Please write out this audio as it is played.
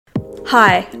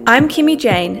Hi, I'm Kimmy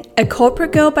Jane, a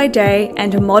corporate girl by day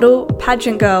and a model,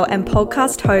 pageant girl, and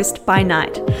podcast host by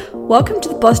night. Welcome to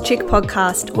the Boss Chick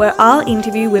podcast, where I'll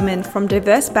interview women from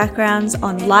diverse backgrounds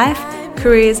on life,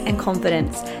 careers, and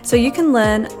confidence, so you can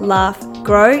learn, laugh,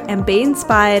 grow, and be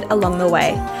inspired along the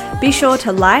way. Be sure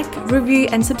to like, review,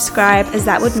 and subscribe, as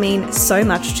that would mean so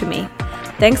much to me.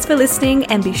 Thanks for listening,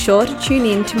 and be sure to tune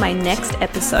in to my next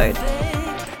episode.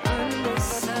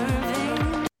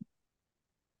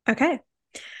 Okay.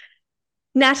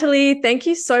 Natalie, thank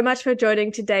you so much for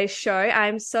joining today's show.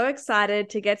 I'm so excited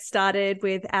to get started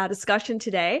with our discussion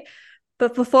today.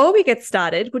 But before we get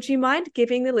started, would you mind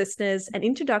giving the listeners an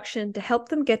introduction to help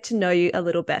them get to know you a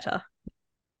little better?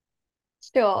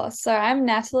 Sure. So I'm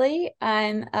Natalie.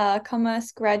 I'm a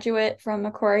commerce graduate from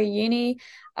Macquarie Uni.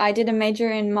 I did a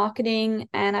major in marketing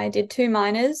and I did two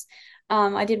minors.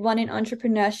 I did one in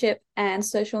entrepreneurship and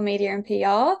social media and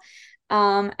PR.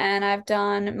 And I've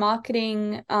done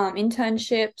marketing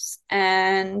internships,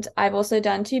 and I've also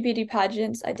done two beauty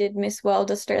pageants. I did Miss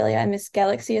World Australia and Miss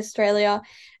Galaxy Australia.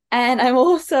 And I'm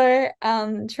also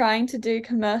trying to do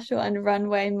commercial and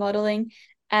runway modeling.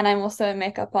 And I'm also a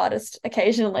makeup artist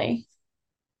occasionally.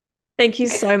 Thank you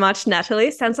so much,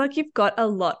 Natalie. Sounds like you've got a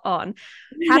lot on.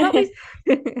 How about we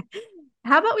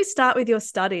How about we start with your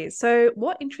studies? So,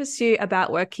 what interests you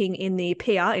about working in the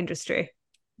PR industry?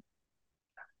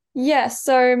 Yeah,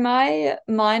 so my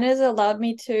minors allowed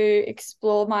me to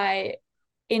explore my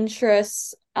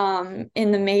interests in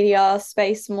the media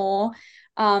space more.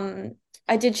 Um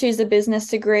I did choose a business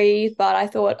degree, but I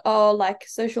thought, oh, like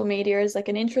social media is like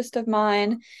an interest of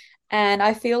mine. And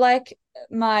I feel like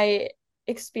my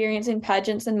experience in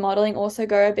pageants and modeling also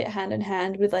go a bit hand in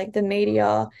hand with like the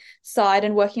media side,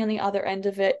 and working on the other end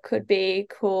of it could be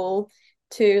cool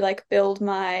to like build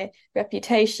my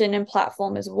reputation and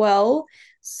platform as well.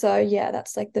 So yeah,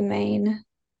 that's like the main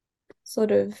sort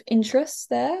of interests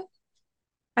there.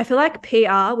 I feel like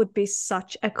PR would be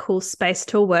such a cool space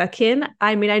to work in.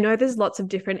 I mean, I know there's lots of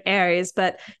different areas,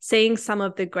 but seeing some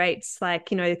of the greats, like,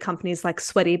 companies like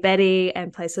Sweaty Betty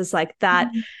and places like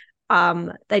that,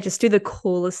 they just do the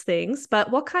coolest things. But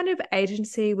what kind of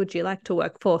agency would you like to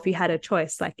work for if you had a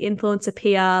choice? Like influencer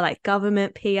PR, like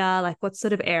government PR, like what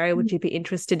sort of area would you be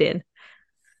interested in?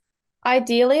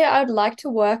 Ideally, I would like to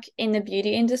work in the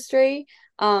beauty industry.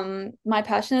 My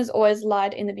passion has always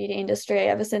lied in the beauty industry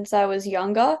ever since I was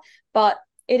younger, but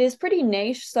it is pretty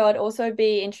niche. So I'd also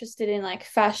be interested in like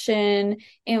fashion,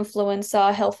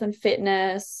 influencer, health and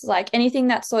fitness, like anything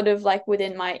that's sort of like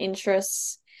within my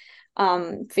interests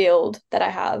field that I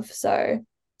have. So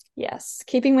yes,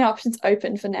 keeping my options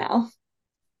open for now.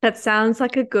 That sounds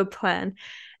like a good plan.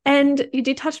 And you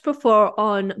did touch before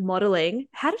on modeling.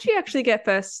 How did you actually get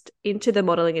first into the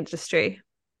modeling industry?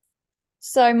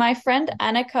 So my friend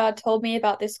Annika told me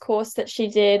about this course that she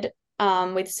did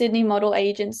with Sydney Model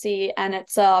Agency, and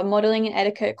it's a modeling and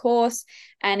etiquette course.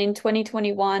 And in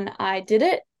 2021, I did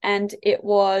it, and it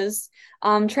was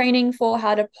training for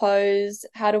how to pose,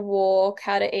 how to walk,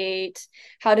 how to eat,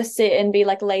 how to sit and be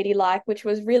like ladylike, which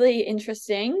was really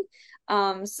interesting.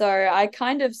 So I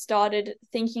kind of started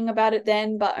thinking about it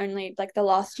then, but only like the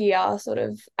last year, sort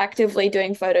of actively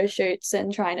doing photo shoots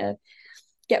and trying to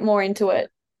get more into it.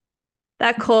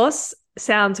 That course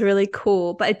sounds really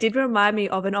cool, but it did remind me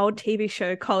of an old TV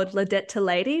show called Ladette to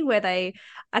Lady, where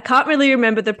I can't really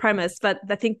remember the premise, but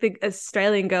I think the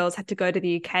Australian girls had to go to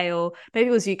the UK, or maybe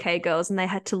it was UK girls, and they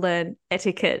had to learn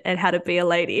etiquette and how to be a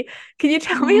lady. Can you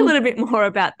tell me a little bit more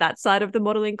about that side of the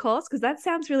modeling course? Because that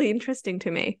sounds really interesting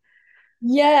to me.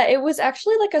 Yeah, it was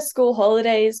actually like a school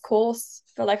holidays course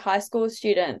for like high school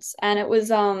students, and it was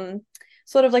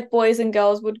sort of like boys and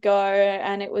girls would go,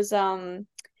 and it was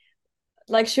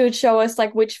like she would show us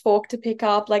like which fork to pick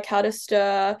up, like how to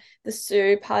stir the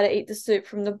soup, how to eat the soup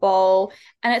from the bowl.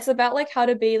 And it's about like how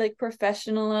to be like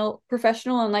professional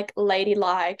and like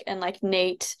ladylike and like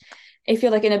neat. If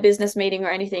you're like in a business meeting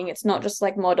or anything, it's not just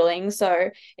like modeling.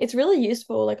 So it's really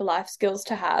useful like life skills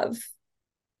to have.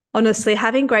 Honestly,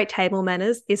 having great table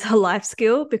manners is a life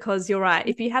skill, because you're right.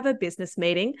 If you have a business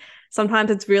meeting,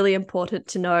 sometimes it's really important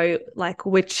to know like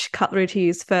which cutlery to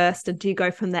use first, and do you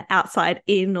go from the outside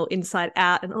in or inside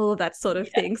out and all of that sort of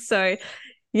Yeah. thing. So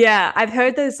yeah, I've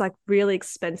heard there's like really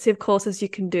expensive courses you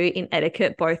can do in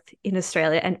etiquette, both in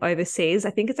Australia and overseas. I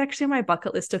think it's actually on my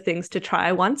bucket list of things to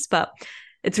try once, but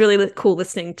it's really cool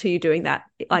listening to you doing that,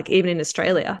 like even in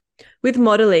Australia. With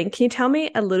modeling, can you tell me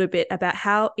a little bit about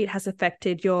how it has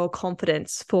affected your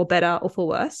confidence, for better or for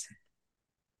worse?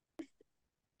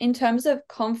 In terms of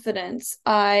confidence,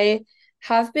 I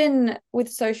have been with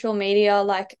social media,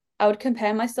 like I would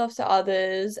compare myself to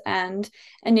others and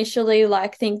initially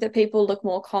like think that people look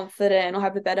more confident or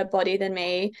have a better body than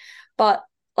me. But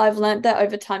I've learned that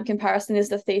over time, comparison is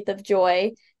the thief of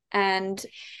joy. And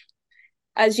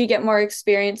as you get more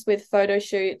experience with photo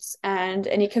shoots and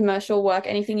any commercial work,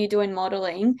 anything you do in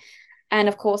modeling, and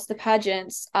of course the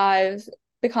pageants, I've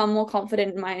become more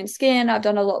confident in my own skin. I've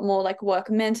done a lot more like work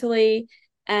mentally,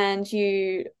 and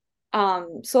you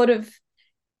sort of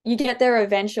you get there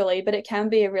eventually, but it can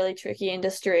be a really tricky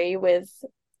industry with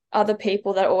other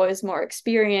people that are always more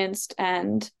experienced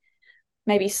and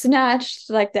maybe snatched.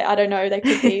 Like I don't know, they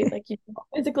could be like more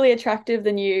physically attractive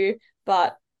than you,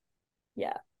 but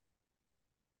yeah.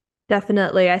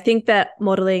 Definitely. I think that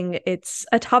modeling, it's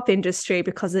a tough industry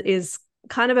because it is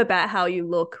kind of about how you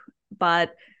look,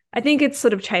 but I think it's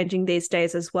sort of changing these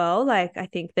days as well. Like, I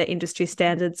think the industry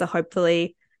standards are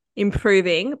hopefully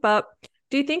improving, but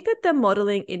do you think that the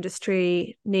modeling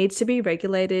industry needs to be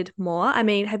regulated more? I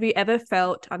mean, have you ever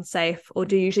felt unsafe, or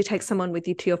do you usually take someone with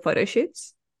you to your photo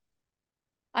shoots?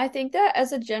 I think that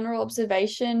as a general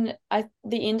observation,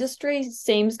 the industry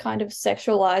seems kind of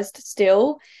sexualized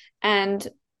still, and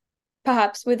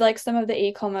perhaps with like some of the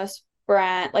e-commerce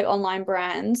brand, like online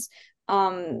brands,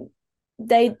 um,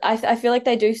 I feel like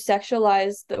they do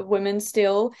sexualize the women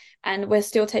still, and we're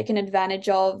still taken advantage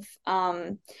of.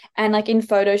 And like in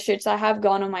photo shoots, I have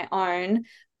gone on my own,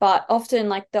 but often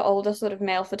like the older sort of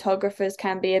male photographers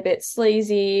can be a bit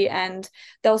sleazy, and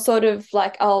they'll sort of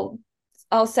like I'll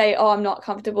say, oh, I'm not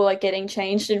comfortable like getting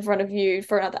changed in front of you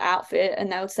for another outfit,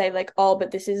 and they'll say like, oh,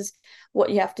 but this is what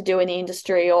you have to do in the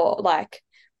industry, or like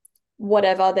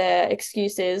whatever their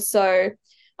excuse is. So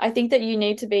I think that you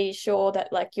need to be sure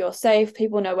that like you're safe,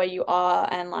 people know where you are,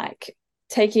 and like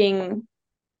taking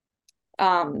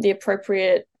the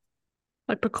appropriate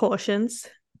Like precautions?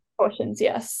 precautions.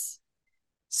 Yes.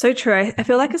 So true. I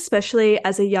feel like, especially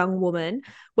as a young woman,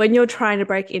 when you're trying to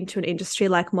break into an industry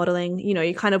like modeling,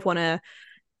 you kind of want to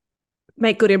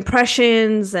make good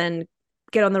impressions and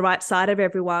get on the right side of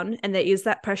everyone. And there is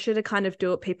that pressure to kind of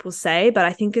do what people say. But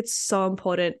I think it's so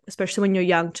important, especially when you're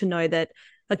young, to know that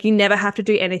like you never have to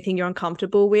do anything you're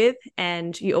uncomfortable with,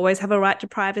 and you always have a right to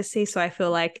privacy. So I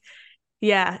feel like,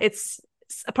 yeah, it's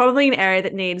probably an area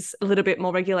that needs a little bit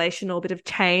more regulation or a bit of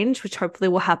change, which hopefully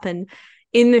will happen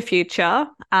in the future.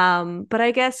 But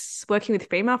I guess working with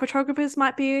female photographers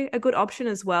might be a good option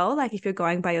as well. Like if you're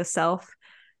going by yourself.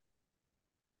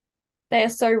 They are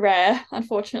so rare,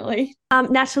 unfortunately.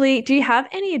 Natalie, do you have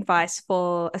any advice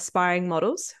for aspiring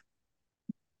models?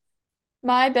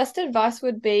 My best advice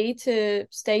would be to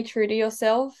stay true to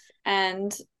yourself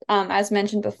and, as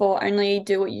mentioned before, only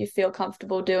do what you feel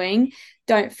comfortable doing.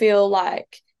 Don't feel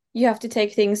like you have to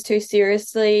take things too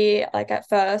seriously, like at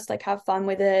first, like have fun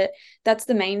with it. That's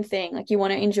the main thing. Like you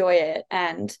want to enjoy it.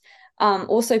 And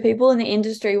also, people in the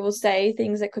industry will say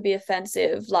things that could be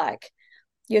offensive, like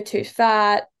you're too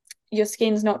fat, your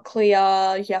skin's not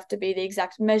clear, you have to be the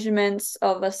exact measurements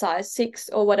of a size 6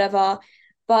 or whatever.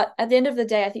 But at the end of the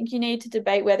day, I think you need to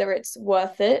debate whether it's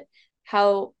worth it,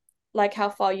 how how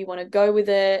far you want to go with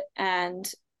it,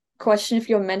 and question if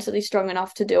you're mentally strong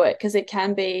enough to do it, because it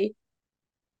can be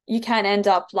you can end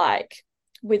up like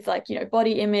with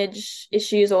body image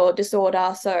issues or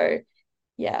disorder. So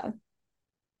yeah.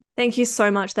 Thank you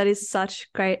so much. That is such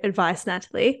great advice,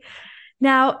 Natalie.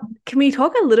 Now, can we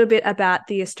talk a little bit about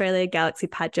the Australia Galaxy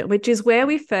pageant, which is where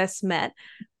we first met?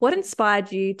 What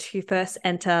inspired you to first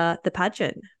enter the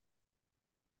pageant?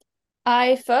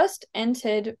 I first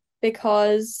entered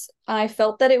because I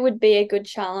felt that it would be a good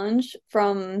challenge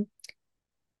from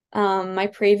my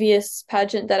previous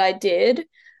pageant that I did.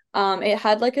 It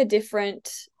had like a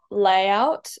different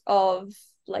layout of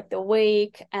like the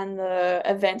week and the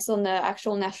events on the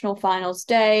actual national finals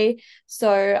day.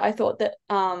 So I thought that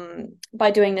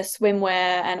by doing the swimwear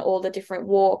and all the different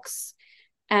walks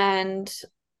and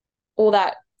all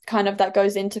that that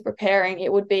goes into preparing,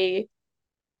 it would be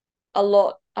a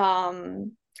lot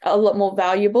a lot more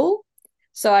valuable.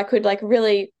 So I could like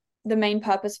really the main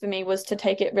purpose for me was to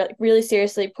take it really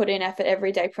seriously, put in effort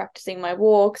every day practicing my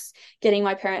walks, getting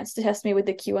my parents to test me with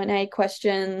the Q&A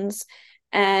questions,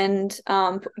 and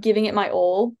giving it my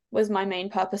all was my main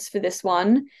purpose for this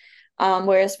one.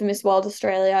 Whereas for Miss World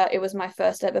Australia, it was my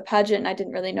first ever pageant and I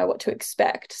didn't really know what to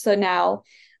expect. So now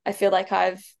I feel like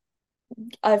I've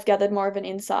gathered more of an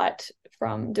insight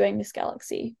from doing Miss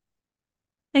Galaxy.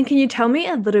 And can you tell me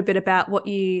a little bit about what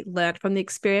you learned from the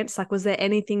experience? Like, was there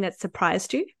anything that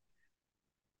surprised you?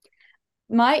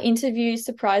 My interview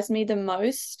surprised me the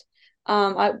most.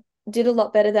 did a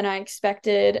lot better than I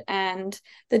expected, and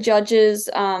the judges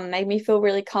made me feel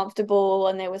really comfortable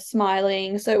and they were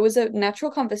smiling. So it was a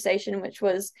natural conversation, which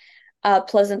was a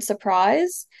pleasant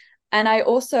surprise. And I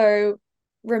also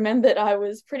remembered I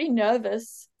was pretty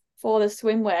nervous for the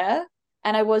swimwear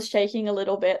and I was shaking a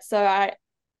little bit. So I,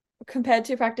 compared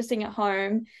to practicing at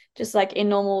home, just like in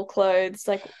normal clothes,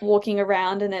 like walking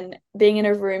around and then being in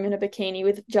a room in a bikini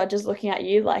with judges looking at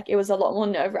you, like it was a lot more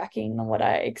nerve-wracking than what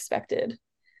I expected.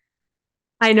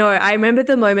 I know. I remember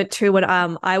the moment too when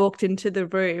I walked into the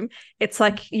room. It's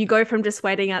like you go from just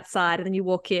waiting outside and then you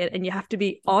walk in and you have to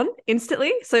be on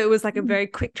instantly. So it was like a very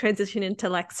quick transition into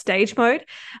like stage mode.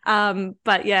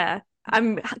 But yeah,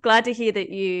 I'm glad to hear that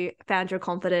you found your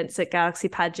confidence at Galaxy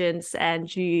Pageants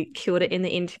and you killed it in the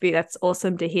interview. That's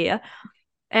awesome to hear.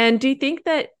 And do you think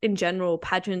that in general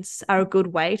pageants are a good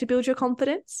way to build your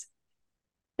confidence?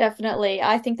 Definitely.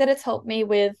 I think that it's helped me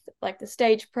with like the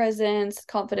stage presence,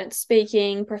 confidence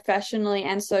speaking professionally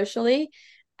and socially,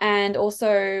 and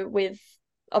also with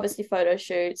obviously photo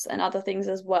shoots and other things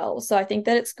as well. So I think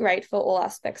that it's great for all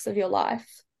aspects of your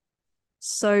life.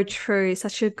 So true.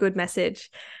 Such a good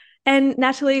message. And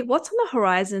Natalie, what's on the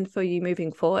horizon for you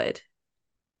moving forward?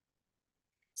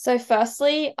 So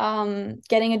firstly,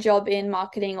 getting a job in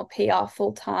marketing or PR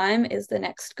full time is the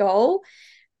next goal,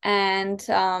 and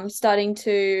starting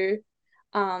to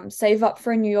save up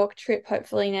for a New York trip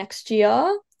hopefully next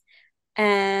year.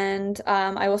 And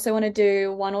I also want to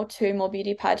do one or two more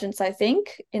beauty pageants, I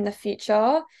think, in the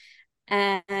future.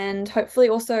 And hopefully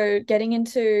also getting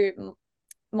into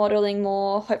modeling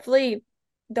more. Hopefully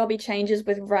there'll be changes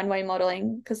with runway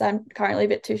modeling because I'm currently a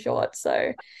bit too short.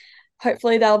 So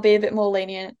hopefully they'll be a bit more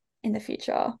lenient in the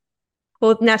future.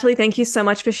 Well, Natalie, thank you so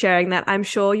much for sharing that. I'm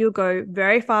sure you'll go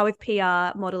very far with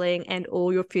PR, modeling, and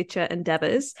all your future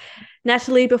endeavors.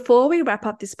 Natalie, before we wrap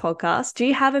up this podcast, do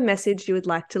you have a message you would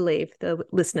like to leave the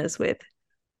listeners with?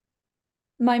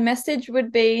 My message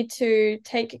would be to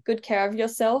take good care of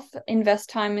yourself, invest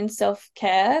time in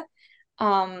self-care,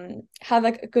 have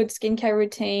a good skincare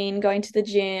routine, going to the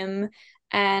gym,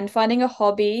 and finding a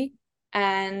hobby,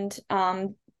 and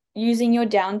using your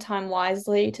downtime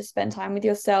wisely to spend time with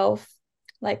yourself.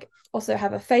 Like also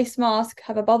have a face mask,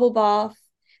 have a bubble bath,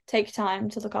 take time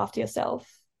to look after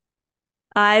yourself.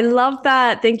 I love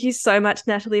that. Thank you so much,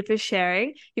 Natalie, for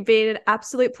sharing. You've been an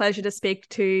absolute pleasure to speak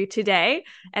to today,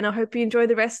 and I hope you enjoy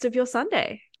the rest of your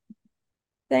Sunday.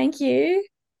 Thank you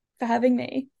for having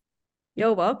me.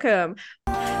 You're welcome.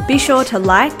 Be sure to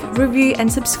like, review,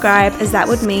 and subscribe, as that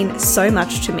would mean so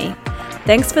much to me.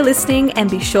 Thanks for listening, and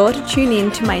be sure to tune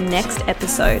in to my next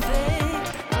episode.